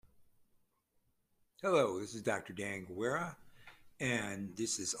Hello, this is Dr. Dan Guerra, and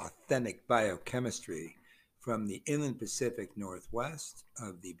this is Authentic Biochemistry from the Inland Pacific Northwest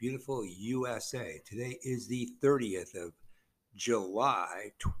of the beautiful USA. Today is the 30th of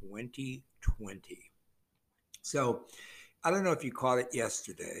July, 2020. So, I don't know if you caught it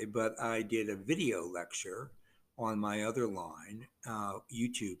yesterday, but I did a video lecture on my other line,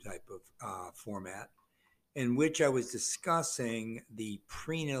 YouTube type of format, in which I was discussing the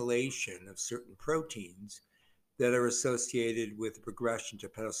prenylation of certain proteins that are associated with the progression to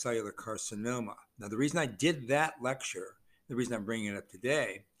hepatocellular carcinoma. Now, the reason I did that lecture, the reason I'm bringing it up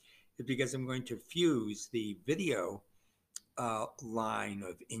today, is because I'm going to fuse the video line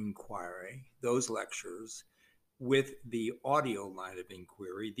of inquiry, those lectures, with the audio line of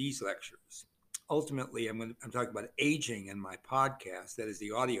inquiry, these lectures. Ultimately, I'm talking about aging in my podcast, that is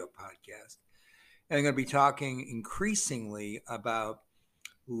the audio podcast. And I'm going to be talking increasingly about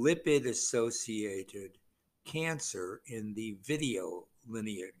lipid associated cancer in the video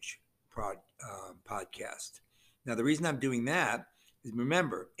lineage podcast. Now, the reason I'm doing that is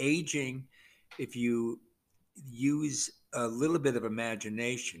remember, aging, if you use a little bit of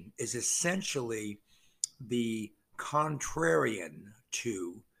imagination, is essentially the contrarian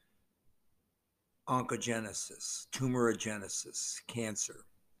to oncogenesis, tumorigenesis, cancer.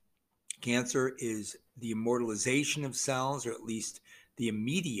 Cancer is the immortalization of cells, or at least the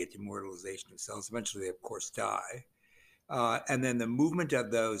immediate immortalization of cells. Eventually, they, of course, die. And then the movement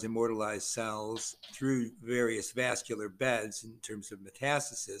of those immortalized cells through various vascular beds in terms of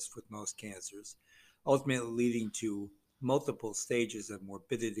metastasis with most cancers, ultimately leading to multiple stages of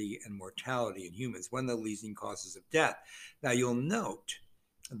morbidity and mortality in humans, one of the leading causes of death. Now, you'll note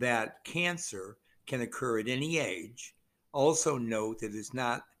that cancer can occur at any age. Also, note that it's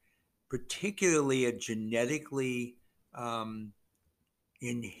not particularly a genetically um,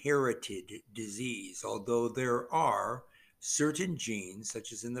 inherited disease, although there are certain genes,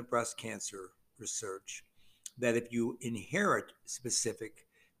 such as in the breast cancer research, that if you inherit specific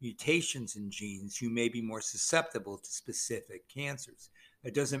mutations in genes, you may be more susceptible to specific cancers.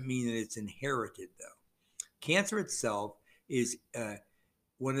 That doesn't mean that it's inherited, though. Cancer itself is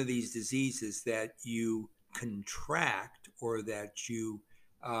one of these diseases that you contract or that you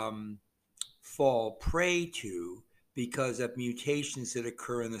um, fall prey to because of mutations that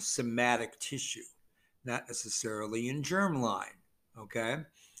occur in the somatic tissue, not necessarily in germline. Okay?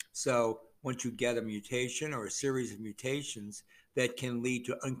 So once you get a mutation or a series of mutations that can lead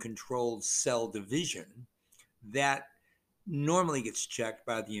to uncontrolled cell division, that normally gets checked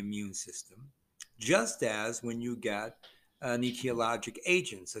by the immune system, just as when you get an etiologic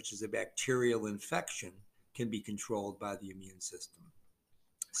agent, such as a bacterial infection, can be controlled by the immune system.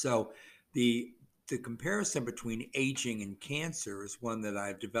 So the the comparison between aging and cancer is one that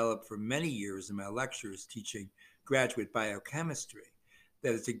I've developed for many years in my lectures teaching graduate biochemistry.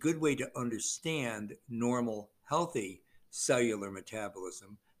 That it's a good way to understand normal, healthy cellular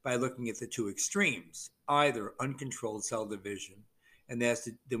metabolism by looking at the two extremes, either uncontrolled cell division, and then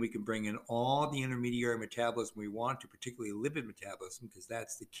we can bring in all the intermediary metabolism we want to, particularly lipid metabolism, because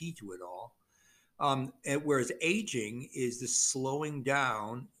that's the key to it all, whereas aging is the slowing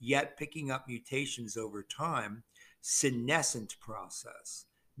down, yet picking up mutations over time, senescent process,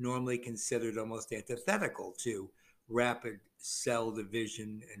 normally considered almost antithetical to rapid cell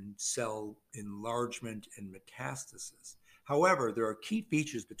division and cell enlargement and metastasis. However, there are key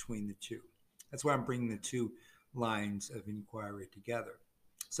features between the two. That's why I'm bringing the two lines of inquiry together.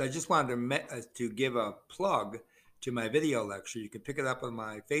 So I just wanted to give a plug to my video lecture. You can pick it up on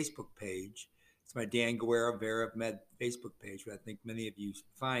my Facebook page. It's my Dan Guerra Vera Med Facebook page, where I think many of you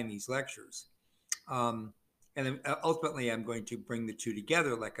find these lectures. Um, and ultimately, I'm going to bring the two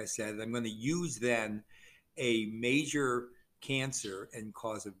together, like I said. I'm going to use then a major cancer and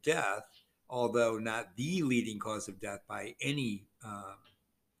cause of death, although not the leading cause of death by any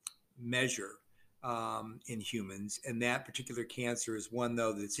measure in humans. And that particular cancer is one,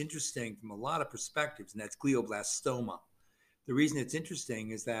 though, that's interesting from a lot of perspectives, and that's glioblastoma. The reason it's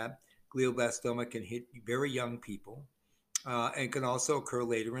interesting is that glioblastoma can hit very young people and can also occur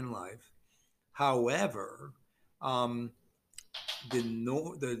later in life. However, um,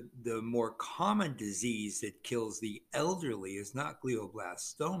 the more common disease that kills the elderly is not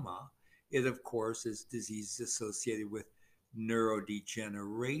glioblastoma. It, of course, is diseases associated with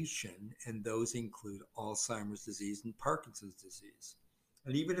neurodegeneration, and those include Alzheimer's disease and Parkinson's disease.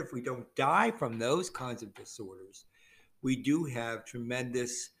 And even if we don't die from those kinds of disorders, we do have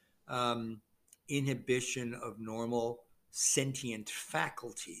tremendous um, inhibition of normal sentient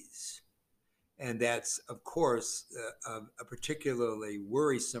faculties. And that's, of course, a particularly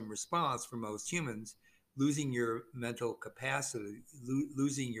worrisome response for most humans. Losing your mental capacity,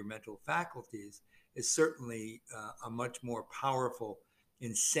 losing your mental faculties is certainly a much more powerful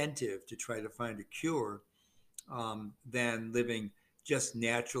incentive to try to find a cure than living just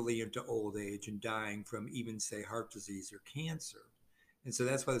naturally into old age and dying from even, say, heart disease or cancer. And so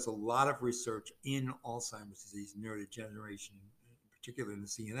that's why there's a lot of research in Alzheimer's disease, neurodegeneration, particularly in the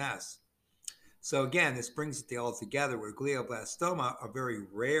CNS. So again, this brings it all together where glioblastoma, a very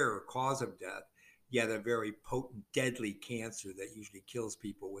rare cause of death, yet a very potent, deadly cancer that usually kills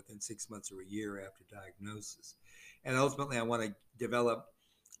people within 6 months or a year after diagnosis. And ultimately, I want to develop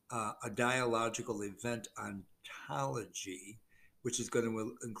a dialogical event ontology, which is going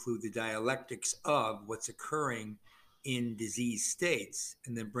to include the dialectics of what's occurring in disease states,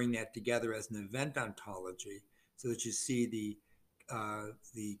 and then bring that together as an event ontology so that you see the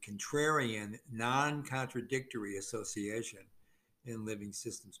contrarian, non-contradictory association in living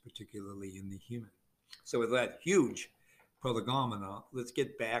systems, particularly in the human. So with that huge prolegomena, let's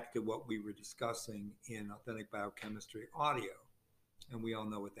get back to what we were discussing in Authentic Biochemistry Audio. And we all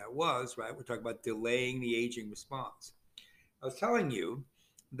know what that was, right? We're talking about delaying the aging response. I was telling you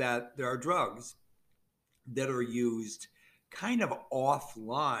that there are drugs that are used kind of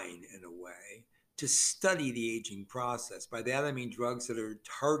offline in a way to study the aging process. By that, I mean drugs that are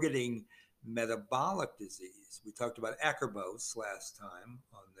targeting metabolic disease. We talked about acarbose last time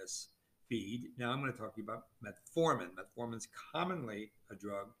on this feed. Now I'm going to talk to you about metformin. Metformin is commonly a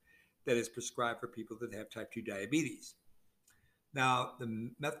drug that is prescribed for people that have type 2 diabetes. Now,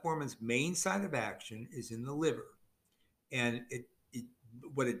 the metformin's main site of action is in the liver. And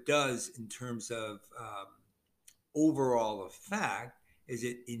what it does in terms of overall effect is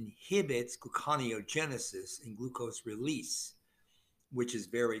it inhibits gluconeogenesis and glucose release, which is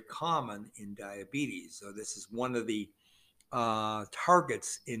very common in diabetes. So this is one of the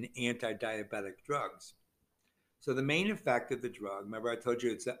targets in anti-diabetic drugs. So the main effect of the drug, remember I told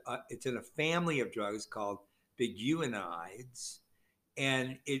you it's in a family of drugs called biguanides,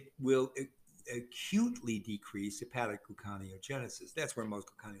 and it will acutely decrease hepatic gluconeogenesis. That's where most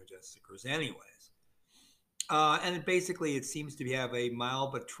gluconeogenesis occurs anyways. And basically, it seems to have a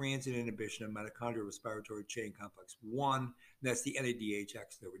mild but transient inhibition of mitochondrial respiratory chain complex 1. That's the NADH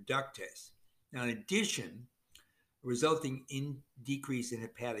reductase. Now, in addition, resulting in decrease in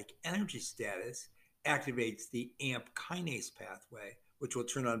hepatic energy status activates the AMP kinase pathway, which will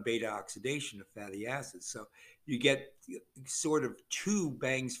turn on beta oxidation of fatty acids. So you get sort of two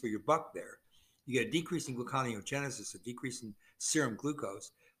bangs for your buck there. You get a decrease in gluconeogenesis, a decrease in serum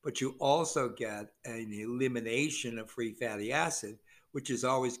glucose, but you also get an elimination of free fatty acid, which is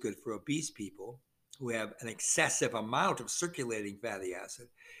always good for obese people who have an excessive amount of circulating fatty acid,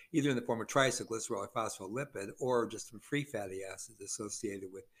 either in the form of triglyceride or phospholipid, or just from free fatty acids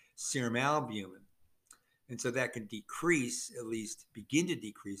associated with serum albumin. And so that can decrease, at least begin to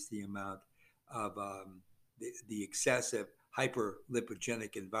decrease the amount of the excessive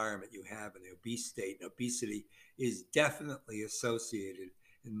hyperlipogenic environment you have in the obese state. And obesity is definitely associated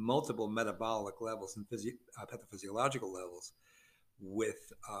in multiple metabolic levels and pathophysiological levels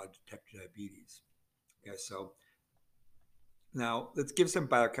with type 2 diabetes. Okay, so now let's give some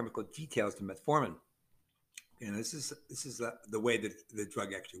biochemical details to metformin. And this is the way that the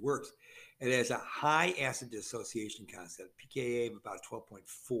drug actually works. It has a high acid dissociation constant, pKa of about 12.4.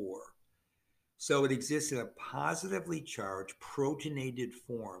 So it exists in a positively charged protonated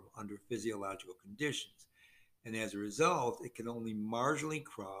form under physiological conditions. And as a result, it can only marginally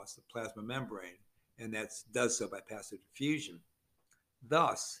cross the plasma membrane, and that does so by passive diffusion.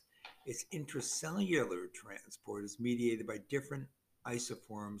 Thus, its intracellular transport is mediated by different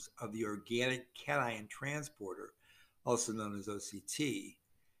isoforms of the organic cation transporter, also known as OCT.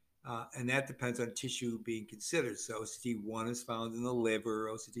 And that depends on tissue being considered. So OCT1 is found in the liver,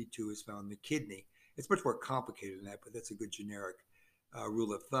 OCT2 is found in the kidney. It's much more complicated than that, but that's a good generic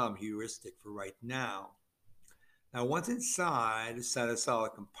rule of thumb, heuristic for right now. Now, once inside the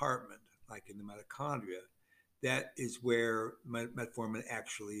cytosolic compartment, like in the mitochondria, that is where metformin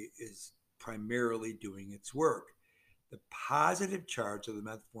actually is primarily doing its work. The positive charge of the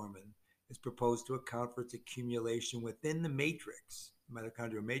metformin is proposed to account for its accumulation within the matrix,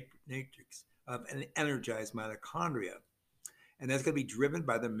 mitochondrial matrix, of an energized mitochondria. And that's going to be driven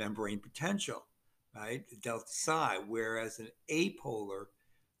by the membrane potential, right? The delta psi, whereas an apolar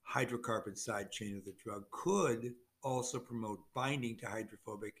hydrocarbon side chain of the drug could also promote binding to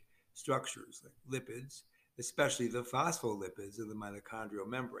hydrophobic structures like lipids, especially the phospholipids of the mitochondrial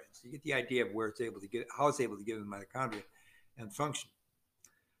membrane. So you get the idea of where it's able to get, how it's able to get in the mitochondria and function.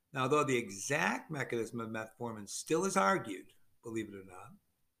 Now, though the exact mechanism of metformin still is argued, believe it or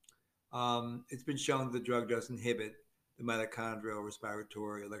not, it's been shown the drug does inhibit the mitochondrial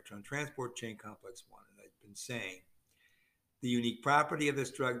respiratory electron transport chain complex 1. And I've been saying the unique property of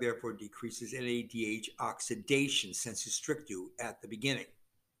this drug, therefore, decreases NADH oxidation sensu stricto at the beginning.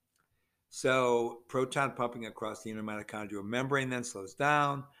 So proton pumping across the inner mitochondrial membrane then slows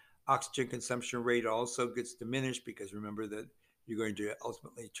down. Oxygen consumption rate also gets diminished because remember that you're going to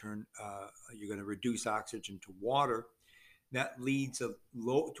ultimately you're going to reduce oxygen to water. That leads to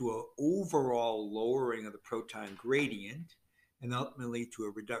an overall lowering of the proton gradient and ultimately to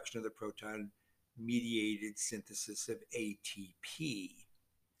a reduction of the proton mediated synthesis of ATP.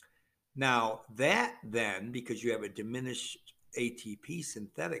 Now, that then, because you have a diminished ATP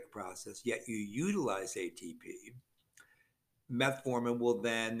synthetic process, yet you utilize ATP, metformin will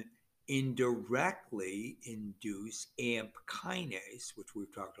then indirectly induce AMP kinase, which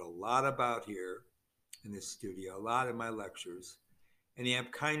we've talked a lot about here in this studio, a lot in my lectures. And the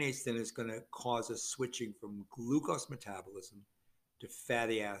AMP kinase then is going to cause a switching from glucose metabolism to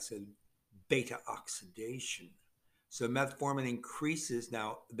fatty acid beta oxidation. So metformin increases.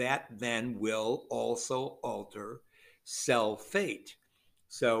 Now, that then will also alter cell fate.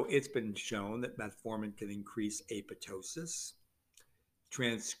 So it's been shown that metformin can increase apoptosis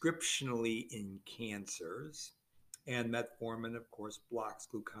transcriptionally in cancers. And metformin, of course, blocks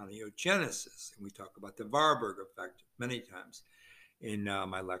gluconeogenesis. And we talk about the Warburg effect many times in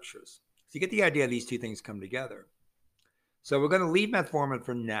my lectures. So you get the idea these two things come together. So we're going to leave metformin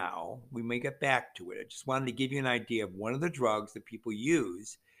for now. We may get back to it. I just wanted to give you an idea of one of the drugs that people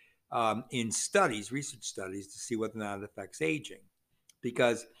use in studies, research studies, to see whether or not it affects aging.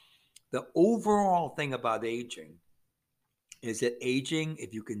 Because the overall thing about aging is that aging,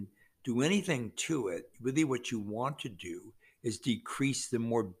 if you can do anything to it, really what you want to do is decrease the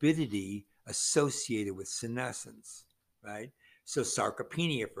morbidity associated with senescence, right? So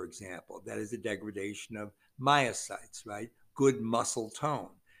sarcopenia, for example, that is the degradation of myocytes, right? Good muscle tone.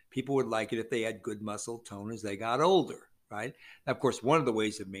 People would like it if they had good muscle tone as they got older, right? Now, of course, one of the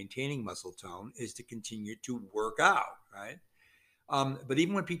ways of maintaining muscle tone is to continue to work out, right? But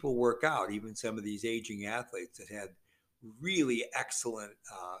even when people work out, even some of these aging athletes that had really excellent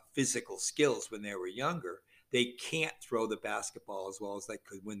physical skills when they were younger, they can't throw the basketball as well as they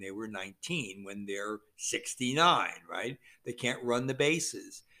could when they were 19, when they're 69, right? They can't run the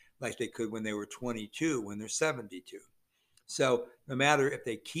bases like they could when they were 22, when they're 72. So no matter if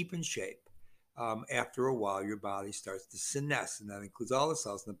they keep in shape, after a while, your body starts to senesce, and that includes all the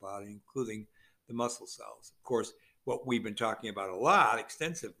cells in the body, including the muscle cells. Of course, what we've been talking about a lot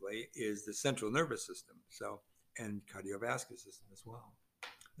extensively is the central nervous system, and cardiovascular system as well.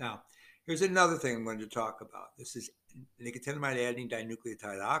 Now, here's another thing I'm going to talk about. This is nicotinamide adenine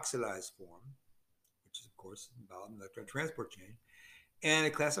dinucleotide oxidized form, which is, of course, involved in the electron transport chain, and a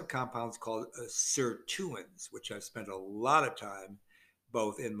class of compounds called sirtuins, which I've spent a lot of time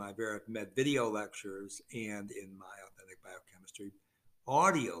both in my VeriMed video lectures and in my authentic biochemistry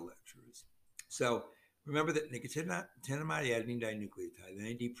audio lectures. So remember that nicotinamide adenine dinucleotide,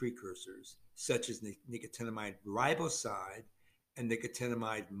 NAD precursors, such as nicotinamide riboside and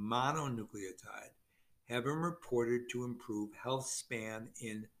nicotinamide mononucleotide, have been reported to improve health span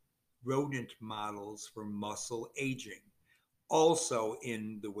in rodent models for muscle aging. Also,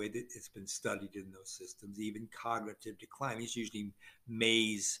 in the way that it's been studied in those systems, even cognitive decline. These usually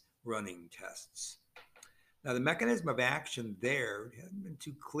maze running tests. Now, the mechanism of action there hasn't been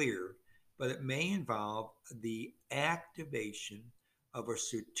too clear, but it may involve the activation of a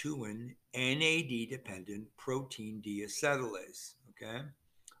sirtuin NAD-dependent protein deacetylase, okay,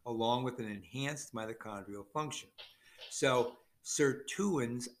 along with an enhanced mitochondrial function. So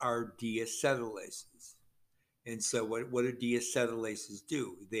sirtuins are deacetylases. And so what do deacetylases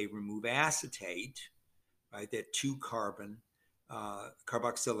do? They remove acetate, right, that 2-carbon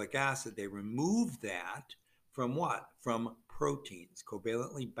carboxylic acid. They remove that from what? From proteins,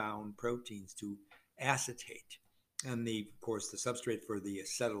 covalently bound proteins to acetate. And of course, the substrate for the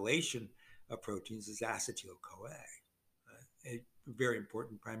acetylation of proteins is acetyl-CoA, a very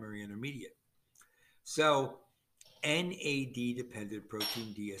important primary intermediate. So NAD-dependent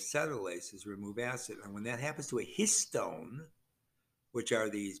protein deacetylases remove acid. And when that happens to a histone, which are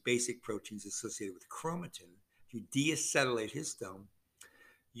these basic proteins associated with chromatin, if you deacetylate histone,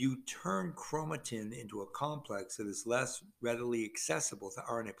 you turn chromatin into a complex that is less readily accessible to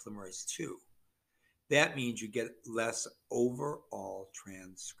RNA polymerase II. That means you get less overall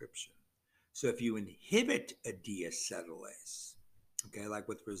transcription. So if you inhibit a deacetylase, okay, like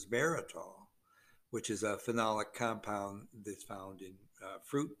with resveratrol, which is a phenolic compound that's found in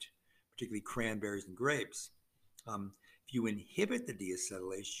fruit, particularly cranberries and grapes. If you inhibit the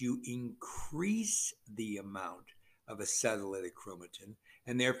deacetylase, you increase the amount of acetylated chromatin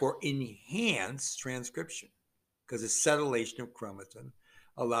and therefore enhance transcription, because acetylation of chromatin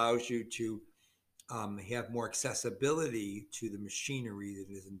allows you to have more accessibility to the machinery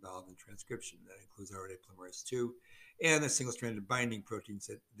that is involved in transcription. That includes RNA polymerase II and the single-stranded binding proteins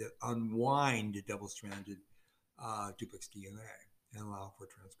that unwind double-stranded duplex DNA and allow for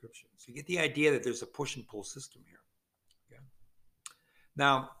transcription. So you get the idea that there's a push and pull system here. Okay.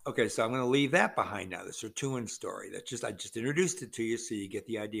 Now, okay, so I'm going to leave that behind now, the sirtuin story. I just introduced it to you so you get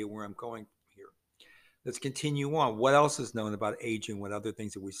the idea where I'm going here. Let's continue on. What else is known about aging? What other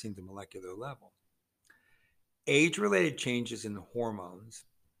things have we seen at the molecular level? Age-related changes in hormones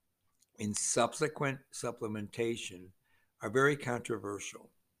in subsequent supplementation are very controversial.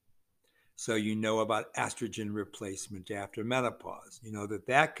 So you know about estrogen replacement after menopause. You know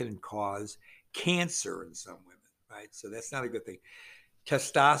that can cause cancer in some women, right? So that's not a good thing.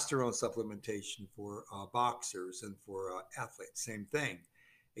 Testosterone supplementation for boxers and for athletes, same thing.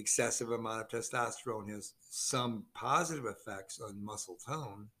 Excessive amount of testosterone has some positive effects on muscle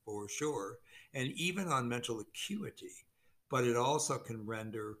tone, for sure, and even on mental acuity, but it also can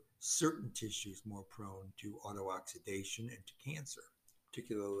render certain tissues more prone to autooxidation and to cancer,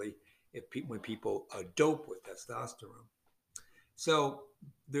 particularly when people dope with testosterone. So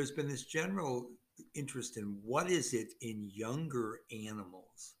there's been this general interest in what is it in younger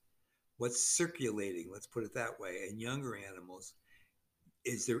animals, what's circulating, let's put it that way, in younger animals.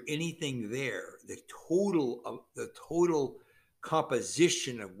 Is there anything there, the total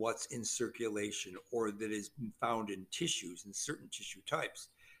composition of what's in circulation or that is found in tissues, in certain tissue types,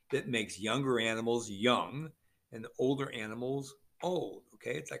 that makes younger animals young and older animals old?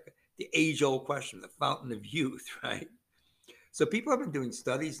 Okay, it's like the age-old question, the fountain of youth, right? So people have been doing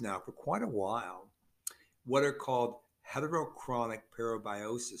studies now for quite a while, what are called heterochronic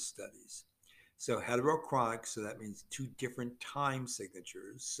parabiosis studies. So heterochronic, so that means two different time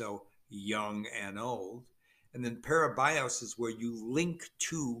signatures, so young and old. And then parabios is where you link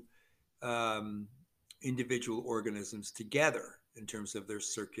two individual organisms together in terms of their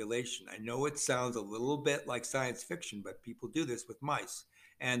circulation. I know it sounds a little bit like science fiction, but people do this with mice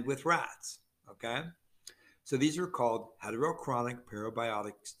and with rats, okay? So these are called heterochronic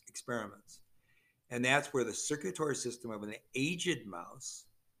parabiotic experiments. And that's where the circulatory system of an aged mouse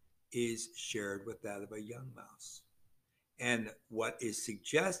is shared with that of a young mouse. And what is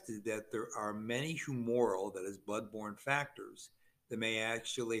suggested that there are many humoral, that is blood-borne factors, that may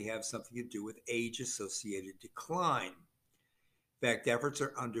actually have something to do with age-associated decline. In fact, efforts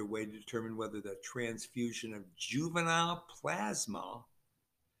are underway to determine whether the transfusion of juvenile plasma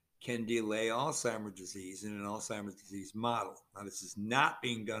can delay Alzheimer's disease in an Alzheimer's disease model. Now, this is not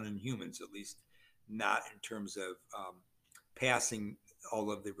being done in humans, at least not in terms of passing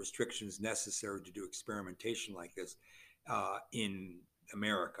all of the restrictions necessary to do experimentation like this in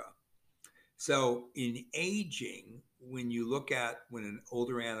America. So in aging, when you look at when an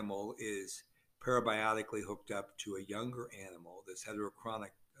older animal is parabiotically hooked up to a younger animal, this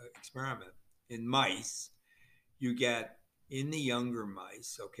heterochronic experiment in mice, you get in the younger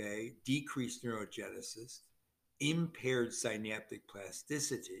mice, okay, decreased neurogenesis, impaired synaptic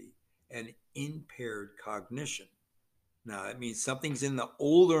plasticity, and impaired cognition. Now, that means something's in the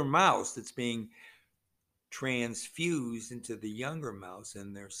older mouse that's being transfused into the younger mouse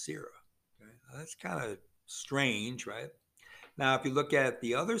in their sera. Okay? Now, that's kind of strange, right? Now, if you look at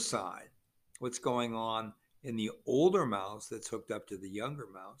the other side, what's going on in the older mouse that's hooked up to the younger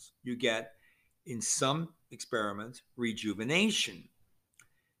mouse, you get, in some experiments, rejuvenation.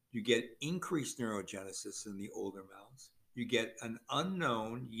 You get increased neurogenesis in the older mouse. You get an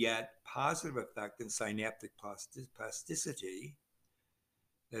unknown yet positive effect in synaptic plasticity,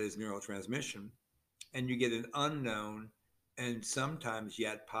 that is neurotransmission, and you get an unknown and sometimes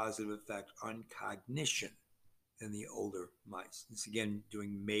yet positive effect on cognition in the older mice. It's again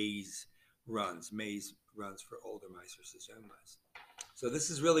doing maze runs for older mice versus young mice. So this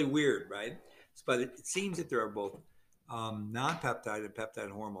is really weird, right? But it seems that there are both non-peptide and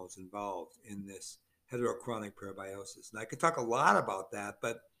peptide hormones involved in this heterochronic parabiosis. And I could talk a lot about that,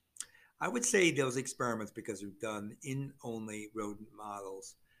 but I would say those experiments, because they're done in only rodent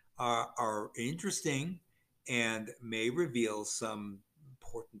models, are interesting and may reveal some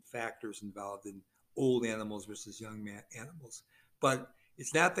important factors involved in old animals versus young animals. But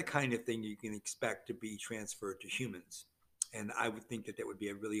it's not the kind of thing you can expect to be transferred to humans. And I would think that that would be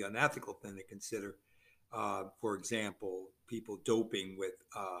a really unethical thing to consider. For example, people doping with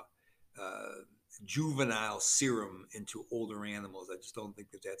juvenile serum into older animals. I just don't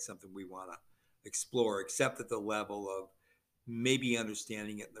think that that's something we want to explore, except at the level of maybe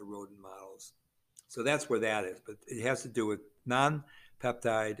understanding it in the rodent models. So that's where that is. But it has to do with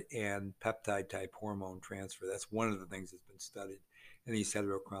non-peptide and peptide type hormone transfer. That's one of the things that's been studied in these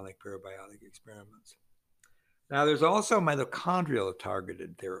heterochronic parabiotic experiments. Now, there's also mitochondrial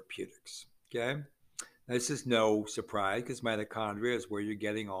targeted therapeutics. Okay. This is no surprise because mitochondria is where you're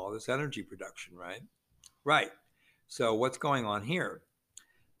getting all this energy production, right? Right. So, what's going on here?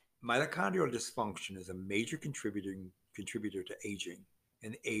 Mitochondrial dysfunction is a major contributor to aging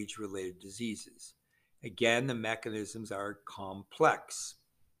and age related diseases. Again, the mechanisms are complex.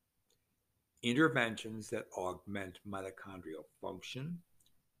 Interventions that augment mitochondrial function,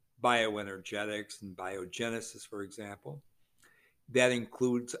 bioenergetics and biogenesis, for example. That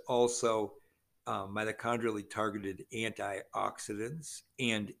includes also mitochondrially targeted antioxidants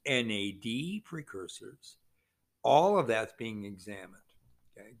and NAD precursors. All of that's being examined,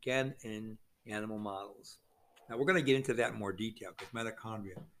 okay, again, in animal models. Now, we're going to get into that in more detail because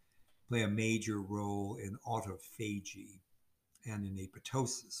mitochondria play a major role in autophagy and in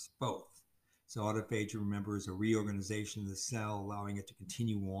apoptosis, both. So, autophagy, remember, is a reorganization of the cell, allowing it to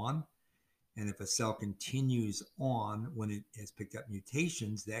continue on. And if a cell continues on when it has picked up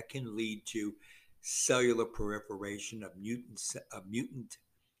mutations, that can lead to cellular proliferation of mutant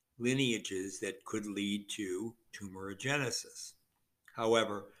lineages that could lead to tumorigenesis.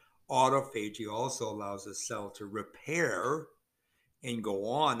 However, autophagy also allows a cell to repair and go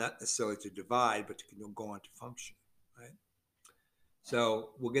on, not necessarily to divide, but to go on to function, right?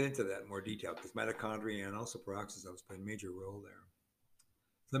 So we'll get into that in more detail because mitochondria and also peroxisomes play a major role there.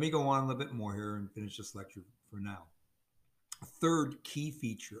 So let me go on a little bit more here and finish this lecture for now. A third key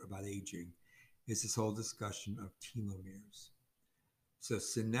feature about aging is this whole discussion of telomeres. So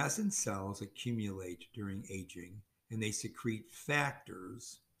senescent cells accumulate during aging and they secrete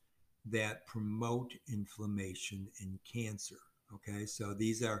factors that promote inflammation and cancer. Okay, so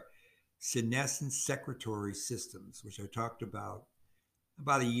these are senescent secretory systems, which I talked about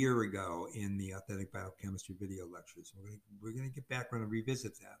a year ago in the Authentic Biochemistry video lectures. We're going to get back and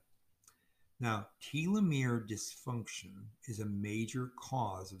revisit that. Now, telomere dysfunction is a major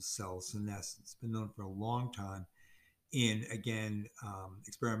cause of cell senescence. It's been known for a long time in, again,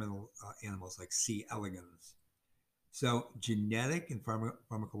 experimental animals like C. elegans. So, genetic and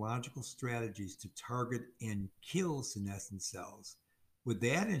pharmacological strategies to target and kill senescent cells, would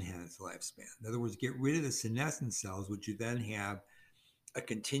that enhance lifespan? In other words, get rid of the senescent cells, would you then have a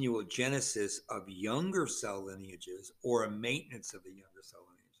continual genesis of younger cell lineages or a maintenance of the younger cell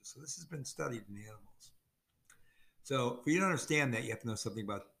lineages? So this has been studied in animals. So for you to understand that, you have to know something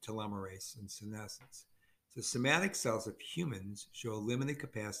about telomerase and senescence. So somatic cells of humans show a limited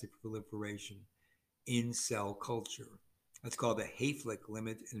capacity for proliferation in cell culture. That's called the Hayflick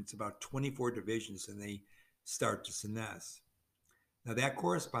limit, and it's about 24 divisions, and they start to senesce. Now that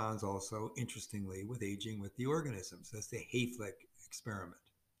corresponds also, interestingly, with aging with the organisms. That's the Hayflick experiment.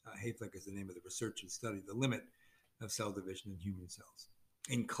 Hayflick is the name of the research and study, the limit of cell division in human cells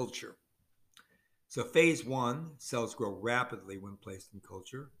in culture. So phase one, cells grow rapidly when placed in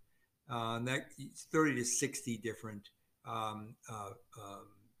culture. That's 30 to 60 different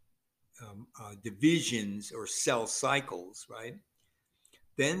divisions or cell cycles, right?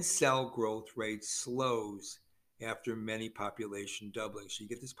 Then cell growth rate slows after many population doublings. So you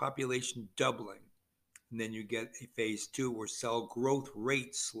get this population doubling, and then you get a phase two where cell growth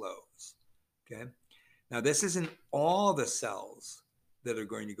rate slows, okay? Now, this isn't all the cells that are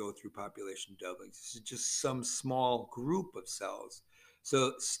going to go through population doublings. This is just some small group of cells.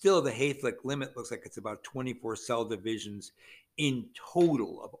 So still the Hayflick limit looks like it's about 24 cell divisions in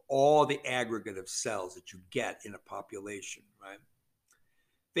total of all the aggregate of cells that you get in a population, right?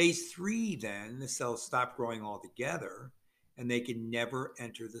 Phase three, then, the cells stop growing altogether and they can never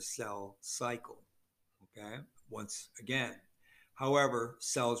enter the cell cycle, okay? Once again. However,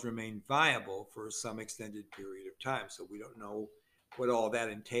 cells remain viable for some extended period of time. So we don't know what all that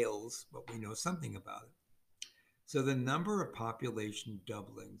entails, but we know something about it. So the number of population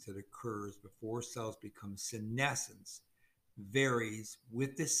doublings that occurs before cells become senescent varies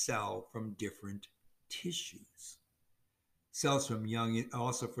with the cell from different tissues. Cells from young,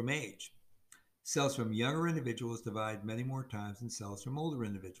 also from age. Cells from younger individuals divide many more times than cells from older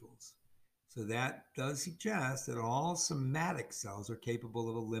individuals. So that does suggest that all somatic cells are capable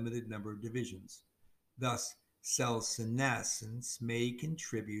of a limited number of divisions. Thus, cell senescence may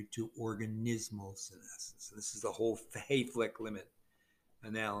contribute to organismal senescence. So this is the whole Hayflick limit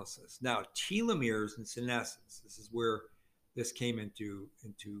analysis. Now, telomeres and senescence. This is where this came into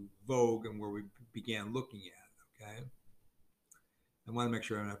vogue and where we began looking at. Okay, I want to make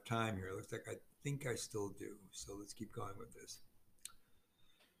sure I have enough time here. It looks like I think I still do. So let's keep going with this.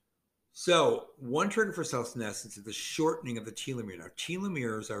 So one trigger for cell senescence is the shortening of the telomere. Now,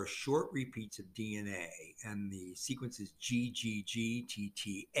 telomeres are short repeats of DNA, and the sequence is GGGTTA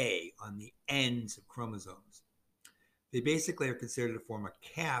on the ends of chromosomes. They basically are considered to form a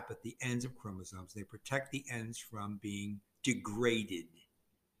cap at the ends of chromosomes. They protect the ends from being degraded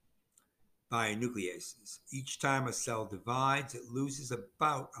by nucleases. Each time a cell divides, it loses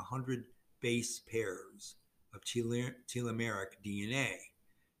about 100 base pairs of telomeric DNA.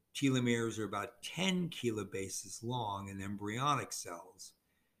 Telomeres are about 10 kilobases long in embryonic cells,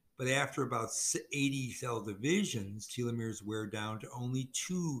 but after about 80 cell divisions, telomeres wear down to only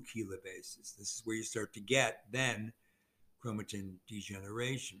 2 kilobases. This is where you start to get then chromatin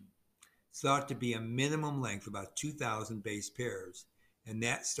degeneration. It's thought to be a minimum length, about 2,000 base pairs, and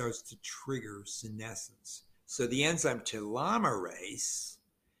that starts to trigger senescence. So the enzyme telomerase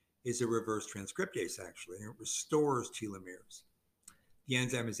is a reverse transcriptase, actually, and it restores telomeres. The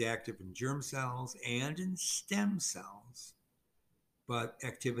enzyme is active in germ cells and in stem cells, but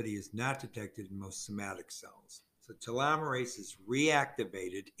activity is not detected in most somatic cells. So telomerase is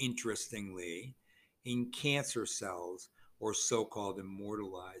reactivated, interestingly, in cancer cells or so-called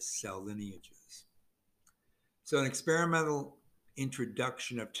immortalized cell lineages. So an experimental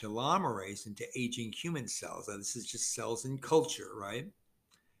introduction of telomerase into aging human cells, now this is just cells in culture, right,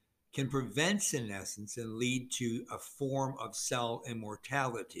 can prevent senescence and lead to a form of cell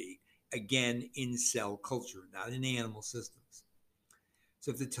immortality, again in cell culture, not in animal systems.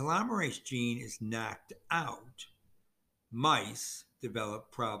 So if the telomerase gene is knocked out, mice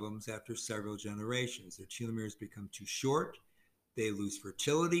develop problems after several generations. Their telomeres become too short, they lose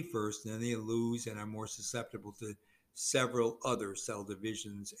fertility first, and then they lose and are more susceptible to several other cell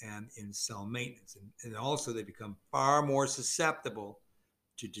divisions and in cell maintenance. And also they become far more susceptible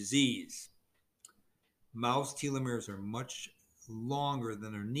to disease. Mouse telomeres are much longer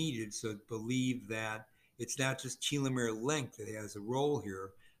than are needed, so believe that it's not just telomere length that has a role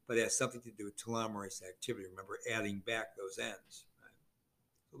here, but it has something to do with telomerase activity. Remember, adding back those ends.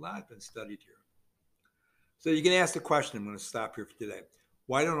 Right? A lot has been studied here. So you can ask the question, I'm going to stop here for today.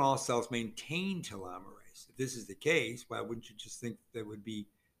 Why don't all cells maintain telomerase? If this is the case, why wouldn't you just think that it would be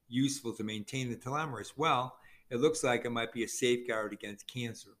useful to maintain the telomerase? Well, it looks like it might be a safeguard against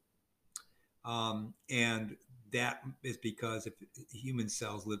cancer. And that is because if human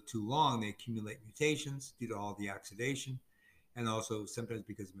cells live too long, they accumulate mutations due to all the oxidation, and also sometimes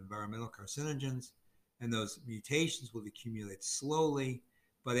because of environmental carcinogens. And those mutations will accumulate slowly,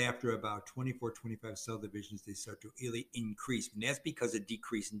 but after about 24, 25 cell divisions, they start to really increase. And that's because of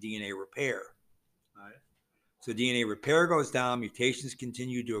decrease in DNA repair. Right? So DNA repair goes down, mutations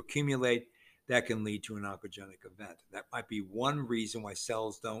continue to accumulate. That can lead to an oncogenic event. That might be one reason why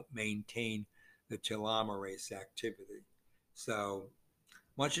cells don't maintain the telomerase activity. So I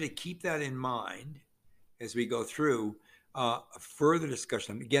want you to keep that in mind as we go through a further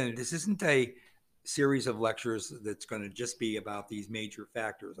discussion. Again, this isn't a series of lectures that's going to just be about these major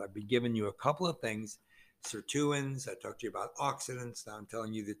factors. I've been giving you a couple of things, sirtuins, I talked to you about oxidants, now I'm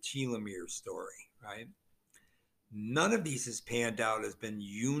telling you the telomere story, right? None of these has panned out as been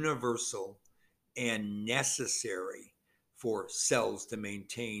universal and necessary for cells to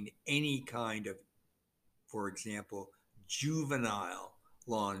maintain any kind of, for example, juvenile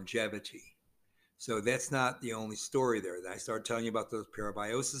longevity. So that's not the only story there. I started telling you about those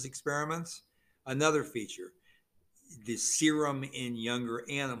parabiosis experiments. Another feature, the serum in younger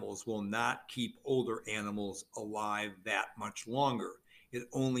animals will not keep older animals alive that much longer. It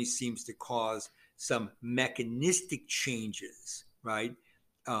only seems to cause some mechanistic changes, right?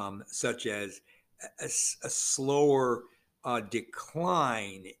 Such as a slower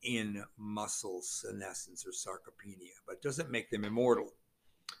decline in muscle senescence or sarcopenia, but it doesn't make them immortal.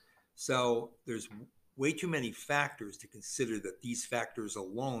 So there's way too many factors to consider that these factors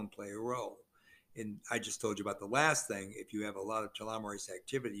alone play a role. And I just told you about the last thing. If you have a lot of telomerase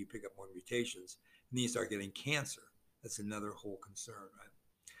activity, you pick up more mutations, and then you start getting cancer. That's another whole concern, right?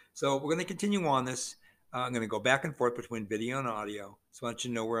 So we're going to continue on this. I'm going to go back and forth between video and audio, so I want you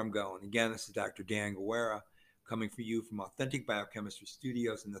to know where I'm going. Again, this is Dr. Dan Guerra coming for you from Authentic Biochemistry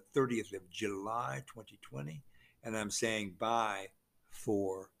Studios on the 30th of July, 2020. And I'm saying bye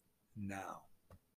for now.